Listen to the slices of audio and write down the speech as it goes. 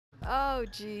Oh,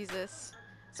 Jesus.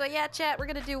 So yeah, chat, we're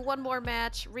gonna do one more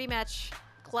match, rematch,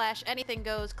 clash, anything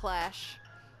goes clash.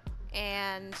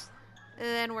 And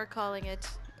then we're calling it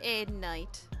a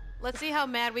night. Let's see how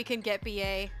mad we can get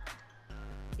BA.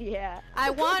 Yeah. I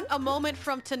want a moment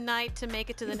from tonight to make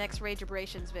it to the next Rage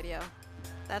Abrasions video.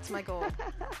 That's my goal.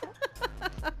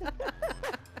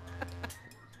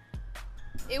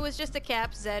 It was just a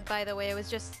cap, Zed, by the way. It was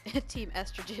just Team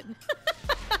Estrogen.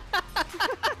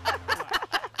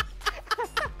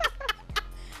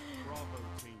 Bravo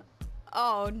team.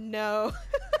 Oh no.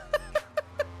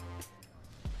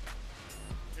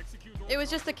 It was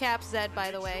just a cap, Zed,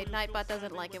 by the way. Nightbot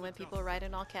doesn't like it when people write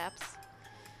in all caps.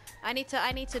 I need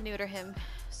to neuter him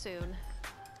soon.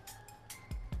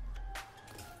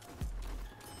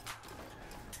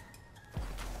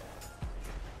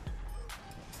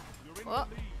 Oh.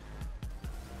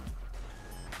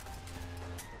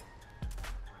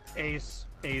 Ace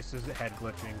is head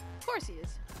glitching. Of course he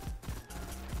is.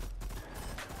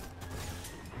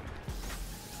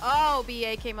 Oh,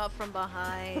 BA came up from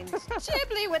behind.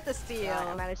 Chiblee with the steal. Right,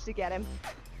 I managed to get him.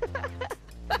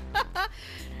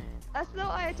 That's not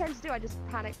what I tend to do. I just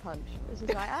panic punch. This is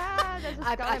like, there's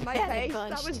a guy in my face.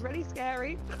 That was really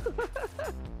scary.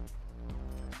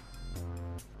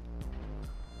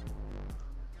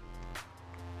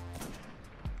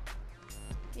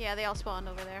 Yeah, they all spawned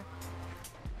over there.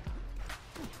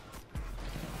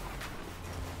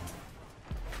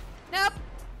 Nope!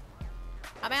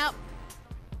 I'm out.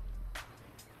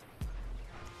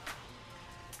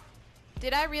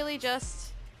 Did I really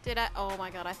just... Did I... Oh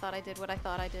my god, I thought I did what I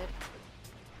thought I did.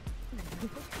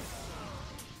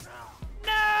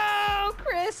 No!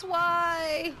 Chris,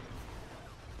 why?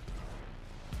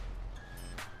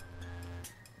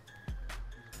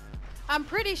 I'm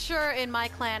pretty sure in my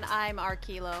clan I'm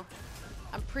Arkilo.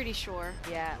 I'm pretty sure.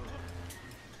 Yeah.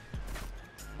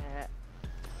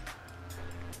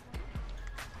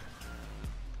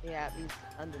 Yeah, he's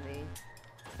under me.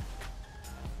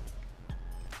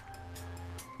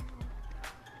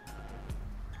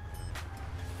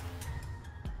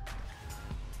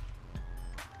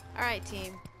 Alright,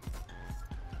 team.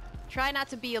 Try not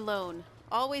to be alone.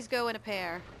 Always go in a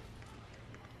pair.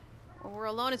 When we're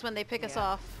alone is when they pick us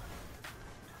off.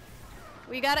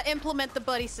 We gotta implement the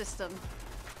buddy system.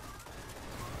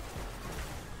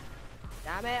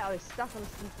 Damn it, I was stuck on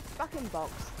some fucking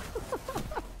box.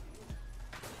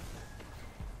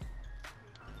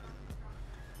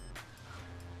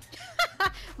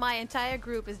 My entire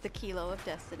group is the Kilo of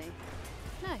Destiny.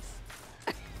 Nice.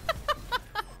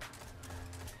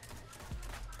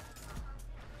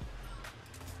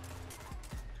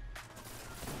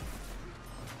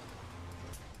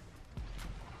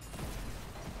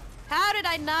 How did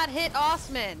I not hit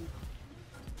Osman?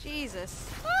 Jesus.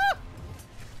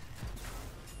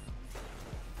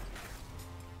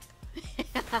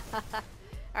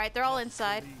 Alright, they're all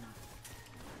inside.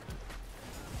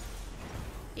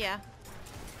 Yeah.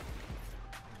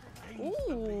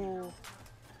 Ooh.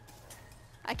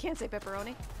 I can't say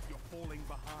pepperoni. You're falling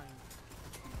behind.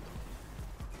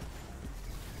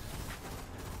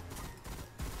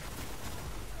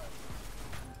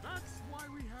 That's why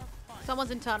we have fight.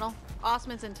 Someone's in tunnel.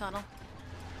 Osman's in tunnel.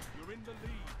 You're in the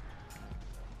lead.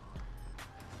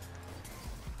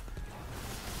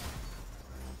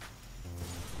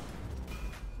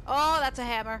 Oh, that's a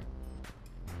hammer.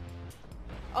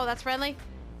 Oh, that's friendly?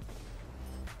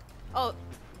 Oh.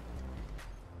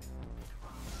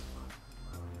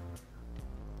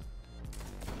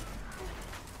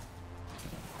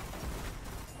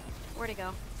 Where'd he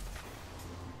go?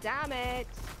 Damn it!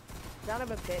 Son of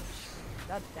a bitch.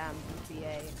 God damn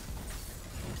BA.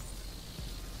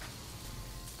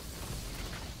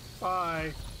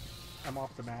 Bye. I'm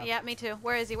off the map. Yeah, me too.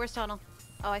 Where is he? Where's tunnel?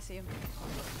 Oh, I see him.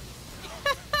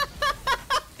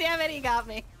 Damn it, he got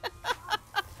me.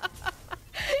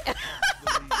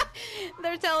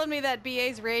 They're telling me that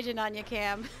BA's raging on you,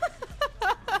 Cam.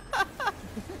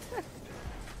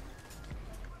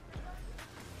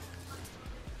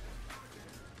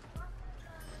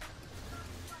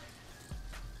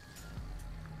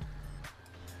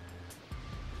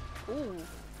 Ooh.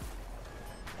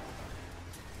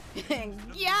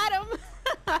 Got him!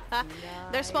 Nice.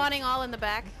 They're spawning all in the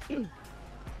back.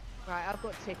 Right, I've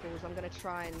got tickles. I'm gonna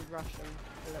try and rush them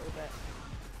a little bit.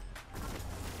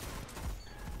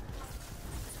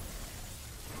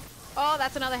 Oh,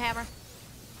 that's another hammer.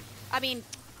 I mean,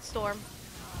 storm.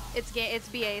 It's BA. It's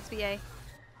BA.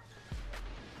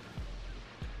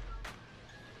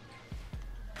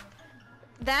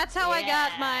 That's how I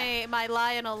got my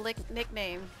Lionel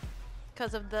nickname,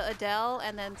 because of the Adele,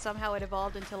 and then somehow it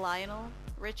evolved into Lionel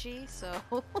Richie, so...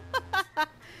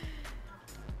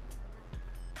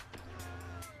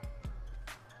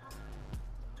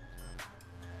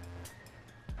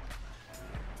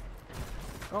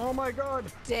 Oh my god!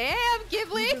 Damn,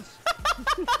 Ghibli! You just-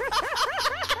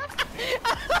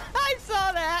 I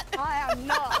saw that! I am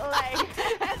not letting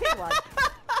anyone.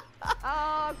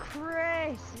 Oh,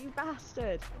 Chris, you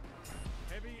bastard.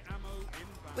 Heavy ammo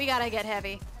inbound. We gotta get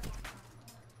heavy.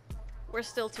 We're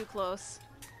still too close.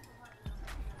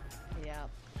 Yeah.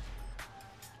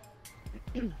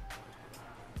 Heavy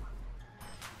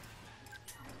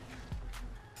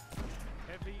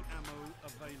ammo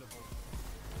available.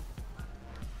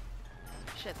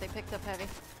 Shit, they picked up heavy.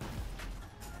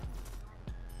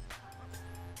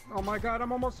 Oh my god,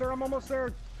 I'm almost there, I'm almost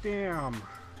there! Damn.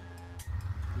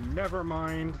 Never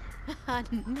mind.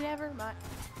 Never mind.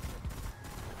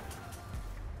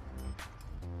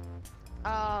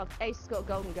 Oh, Ace has got a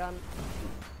golden gun.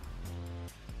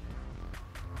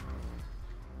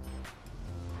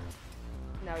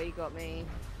 No, he got me.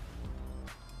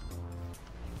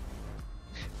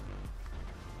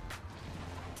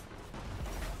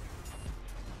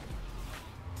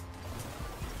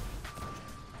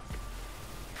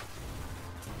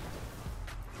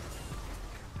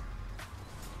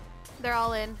 They're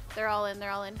all in. They're all in. They're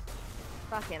all in.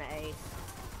 Fucking Ace.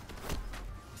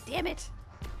 Damn it!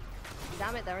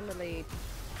 Damn it, they're in the lead.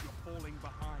 You're falling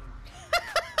behind.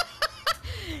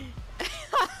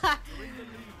 You're in the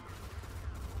lead.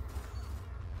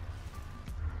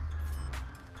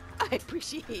 I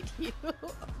appreciate you.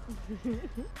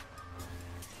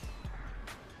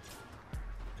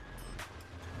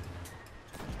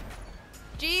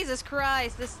 Jesus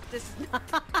Christ, this is not...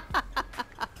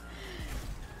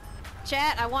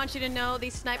 Chat, I want you to know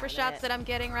these sniper shots that I'm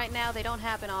getting right now, they don't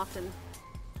happen often.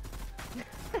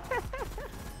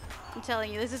 I'm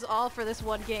telling you, this is all for this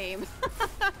one game.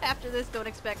 After this, don't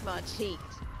expect much. Cheeked.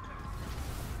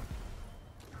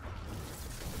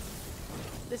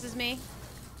 This is me.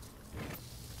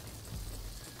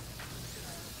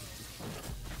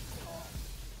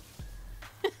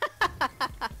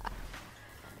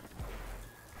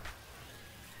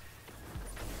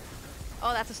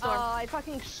 Oh, that's a storm. Oh, I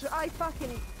fucking son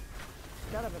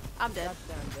of a I'm dead.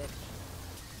 goddamn bitch.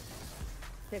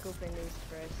 Tickle fingers,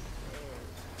 Chris.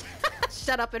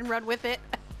 Shut up and run with it.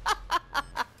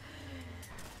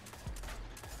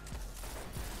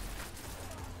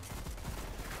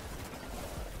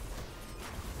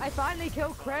 I finally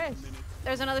killed Chris.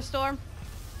 There's another storm.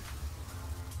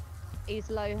 He's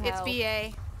low health. It's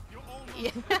BA. You're almost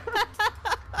Yeah.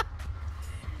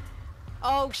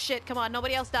 Oh shit, come on,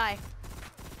 nobody else die.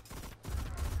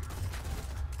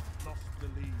 lost the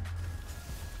lead.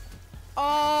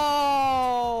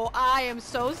 Oh, I am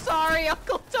so sorry,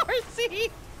 Uncle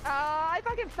Darcy. I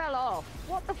fucking fell off.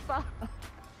 What the fuck?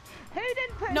 Who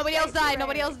didn't put Nobody else straight die, to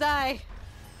nobody A? else die.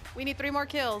 We need 3 more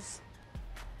kills.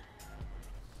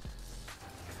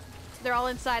 They're all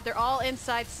inside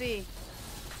C.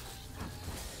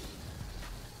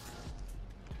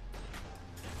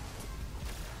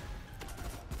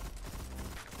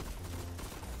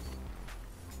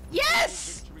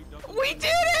 Yes! Victory doesn't We did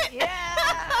it!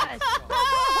 Yes!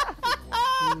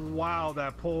 Wow,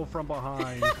 that pull from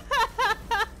behind.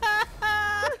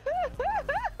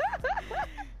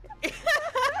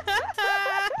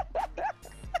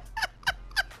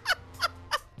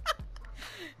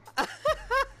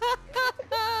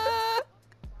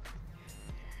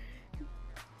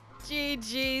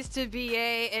 GG's to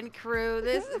BA and crew.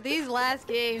 These last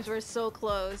games were so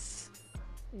close.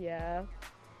 Yeah.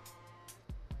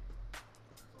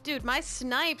 Dude, my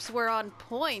snipes were on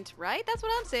point, right? That's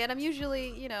what I'm saying. I'm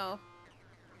usually, you know,